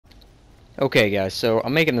Okay guys, so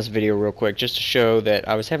I'm making this video real quick just to show that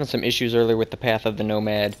I was having some issues earlier with the path of the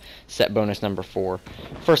Nomad Set Bonus number 4.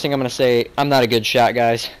 First thing I'm going to say, I'm not a good shot,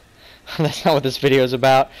 guys. That's not what this video is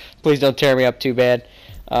about. Please don't tear me up too bad.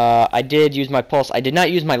 I did use my pulse. I did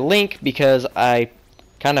not use my link because I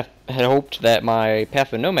kind of had hoped that my path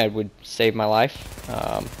of the Nomad would save my life.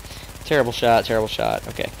 Terrible shot, terrible shot.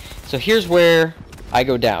 Okay, so here's where I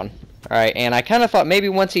go down. Alright, and I kind of thought maybe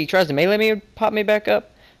once he tries to melee me, it would pop me back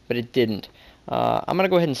up, but it didn't. I'm going to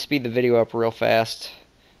go ahead and speed the video up real fast,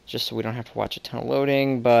 just so we don't have to watch a ton of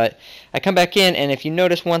loading, but I come back in, and if you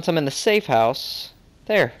notice, once I'm in the safe house,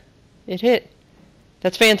 there, it hit.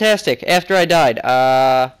 That's fantastic, after I died.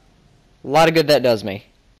 A lot of good that does me.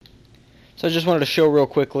 So I just wanted to show real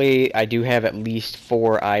quickly, I do have at least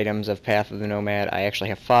 4 items of Path of the Nomad. I actually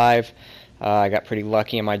have 5. I got pretty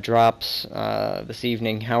lucky in my drops this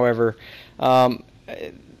evening. However, I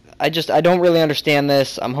don't really understand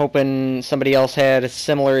this. I'm hoping somebody else had a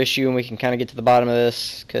similar issue and we can kind of get to the bottom of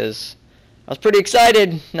this, because I was pretty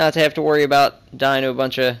excited not to have to worry about dying to a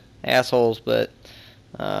bunch of assholes, but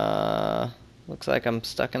looks like I'm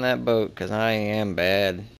stuck in that boat because I am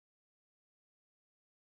bad.